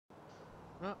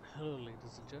Well, hello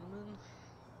ladies and gentlemen.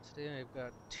 Today I've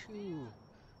got two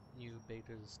new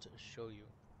betas to show you.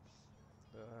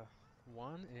 The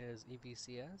one is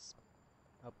EVCS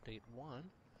Update 1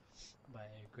 by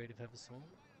Grady Featherstone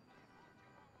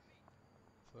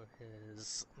for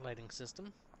his lighting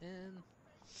system, and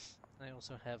I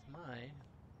also have my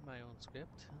own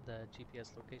script, the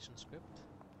GPS location script,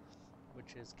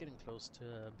 which is getting close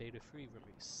to beta 3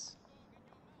 release.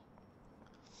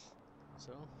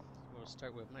 So we'll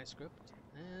start with my script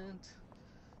and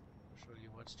I'll show you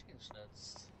what's changed.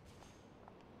 Let's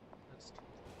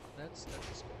start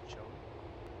the script, shall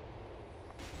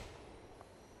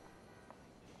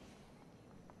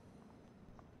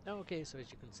we? Okay, so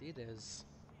as you can see, there's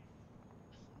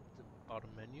the bottom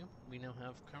menu. We now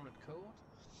have current code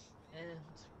and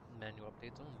manual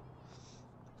updates only.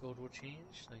 The code will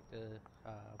change, like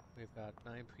we've got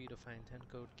 9 predefined 10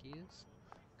 code keys.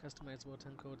 Customizable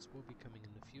 10 codes will be coming in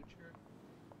the future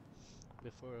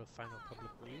before a final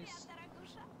public release.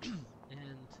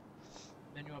 And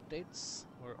menu updates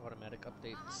or automatic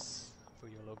updates for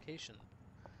your location.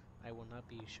 I will not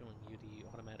be showing you the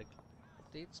automatic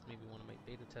updates. Maybe one of my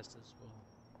beta testers will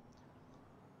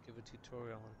give a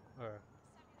tutorial on, or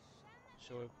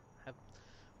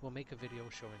we'll make a video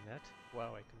showing that.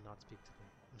 Wow, I could not speak today.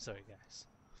 I'm sorry, guys.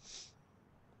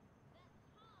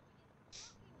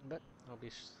 But I'll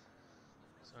be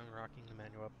so I'm rocking the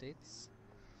manual updates.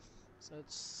 So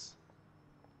let's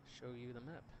show you the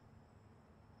map.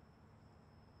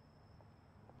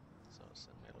 So I'll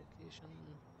set my location.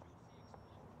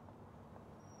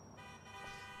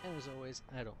 And as always,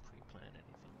 I don't pre-plan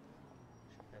anything.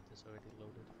 Should have this already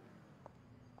loaded.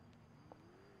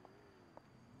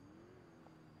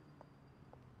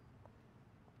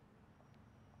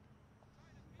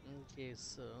 Okay,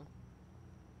 so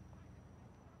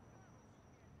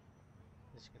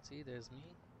as you can see, there's me.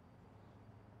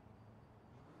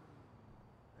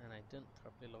 And I didn't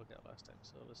properly log out last time,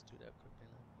 so let's do that quickly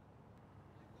now.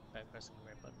 By pressing the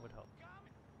right button would help.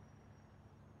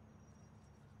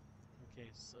 Okay,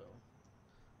 so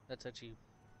that's actually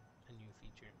a new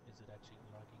feature. Is it actually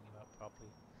logging you out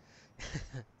properly?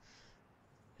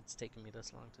 It's taken me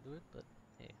this long to do it, but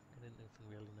hey, I didn't even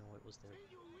really know it was there.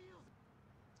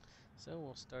 So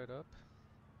we'll start up.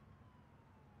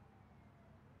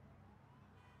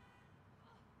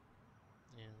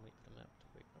 And wait for the map to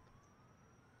wake up.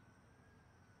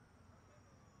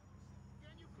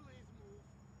 Can you please move?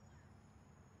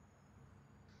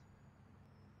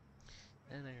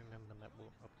 And I remember the map will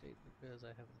update because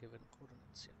I haven't given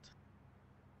coordinates yet.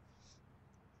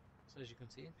 So as you can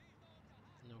see,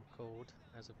 no code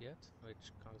as of yet, which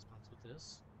corresponds with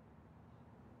this.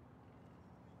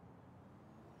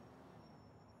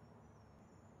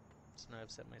 So now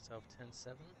I've set myself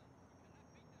 10.7,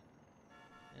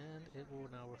 and it will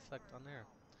now reflect on there.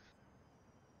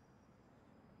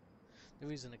 The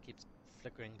reason it keeps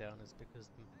flickering down is because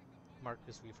the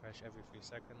markers refresh every 3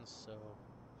 seconds, so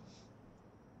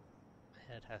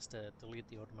it has to delete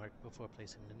the old marker before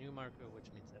placing the new marker,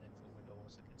 which means that every window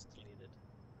also gets deleted.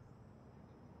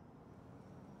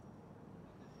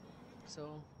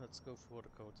 So let's go for the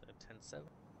codes at 10.7,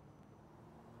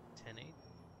 10.8,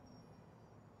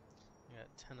 we got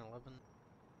 10.11,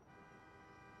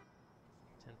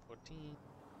 10.14,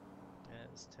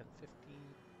 as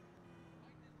 10.15,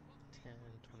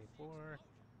 10.24,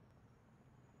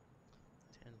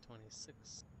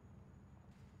 10.26,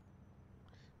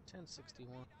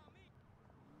 10.61,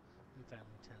 and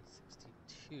finally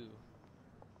 10.62.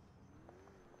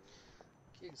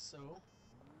 Okay, so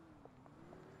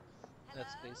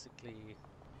that's basically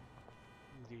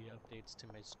the updates to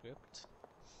my script.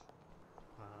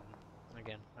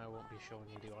 Again, I won't be showing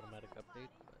you the automatic update,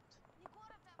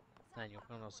 but and you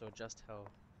can also adjust how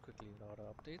quickly it auto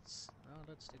updates. Now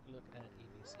let's take a look at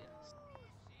EVCS.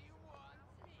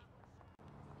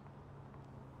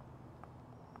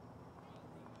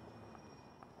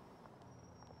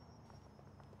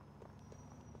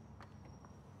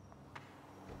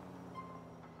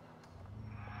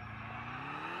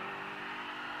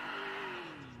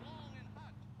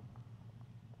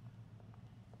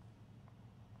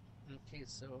 Okay,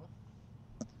 so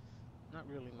not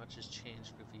really much has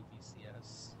changed with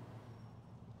EVCS.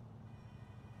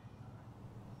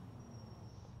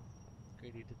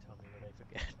 Grady did tell me what I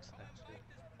forget, actually.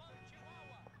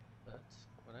 But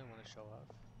what I want to show off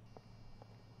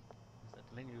is that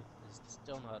the menu is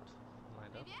still not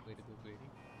lined up. Way to go, Grady.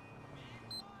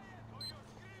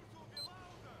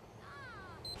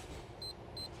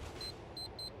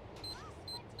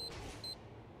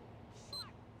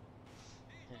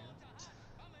 And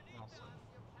also,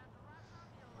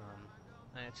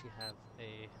 I actually have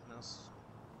a mouse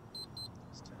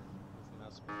this time with a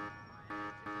mouse wheel.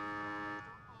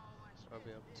 So I'll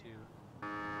be able to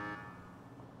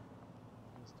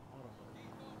use the auto mode.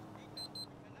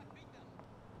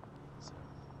 So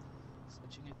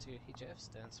switching it to HF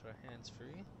stands for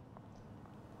hands-free.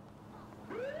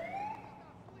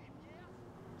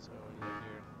 So you have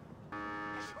your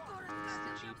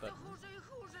the G button.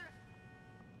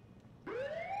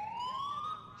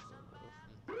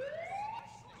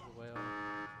 Well,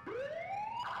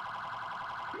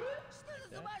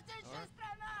 like that, or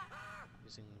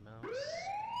using the mouse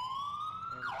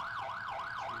and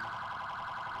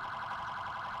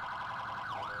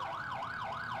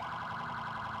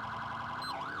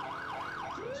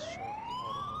to show up the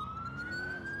auto mode.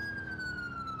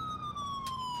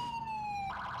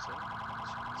 So, as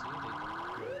you can see, they go over in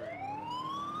auto mode.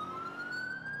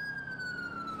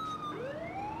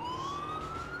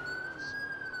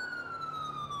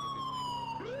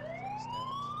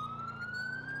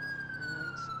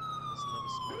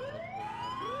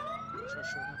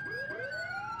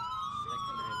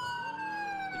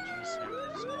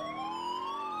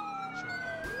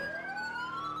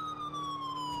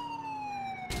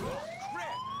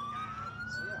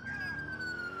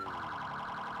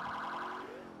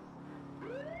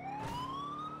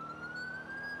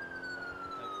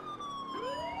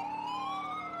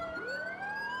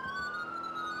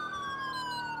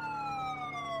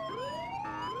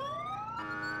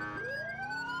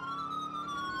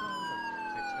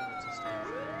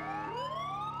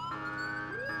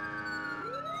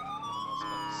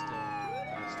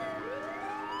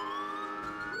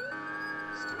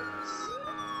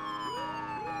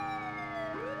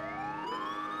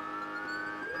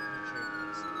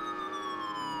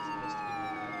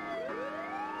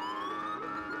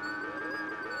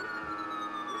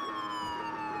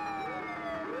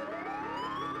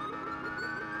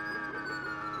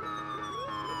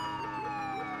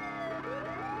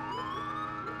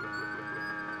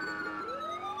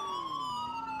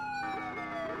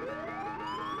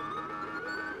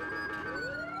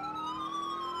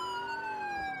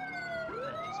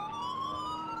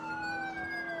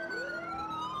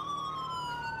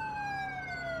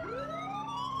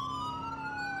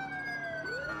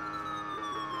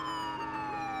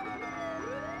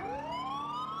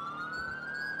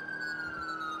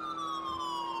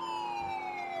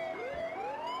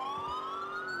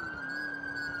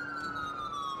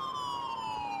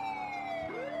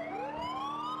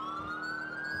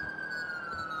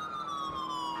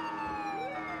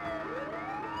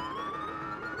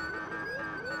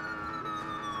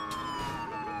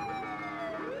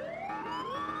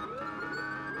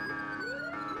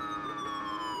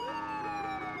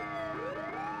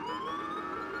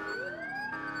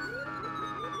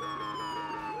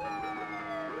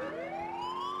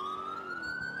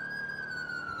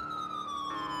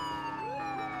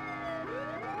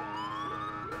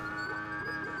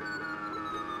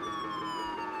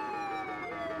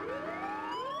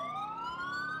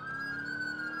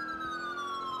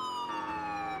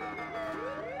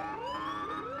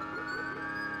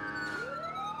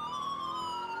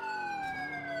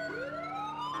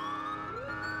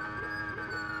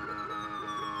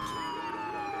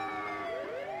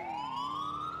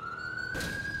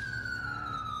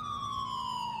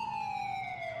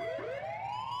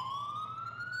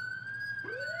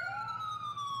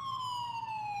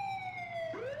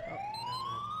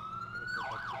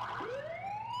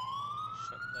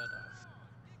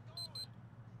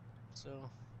 So,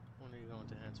 when you go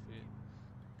into hands-free,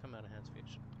 come out of hands-free, it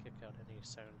should kick out any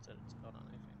sirens that it's got on,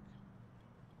 I think.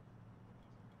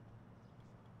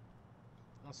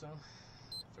 Also,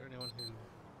 for anyone who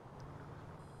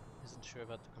isn't sure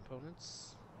about the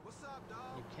components, What's up,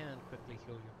 dog? you can quickly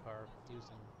heal your car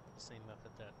using the same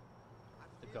method that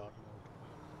the God mode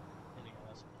any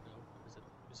else would do. Is it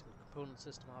using the component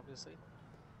system, obviously?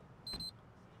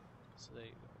 So there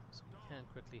you go. So you can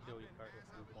quickly heal your car if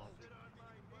you want.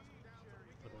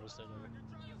 For those that are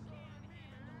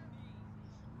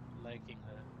liking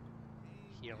the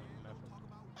healing method.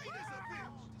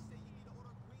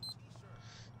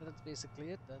 But that's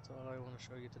basically it. That's all I want to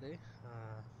show you today.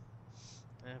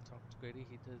 I have talked to Grady.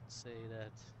 He did say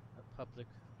that a public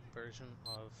version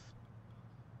of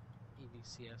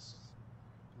EVCS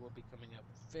will be coming up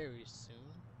very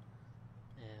soon,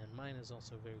 and mine is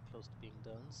also very close to being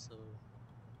done, so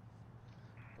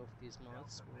both these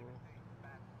mods will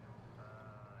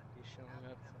be showing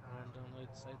up on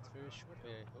download sites very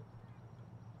shortly, I hope.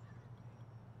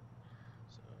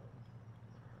 So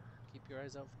keep your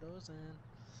eyes out for those, and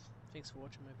thanks for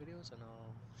watching my videos, and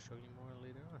I'll show you more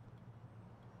later on.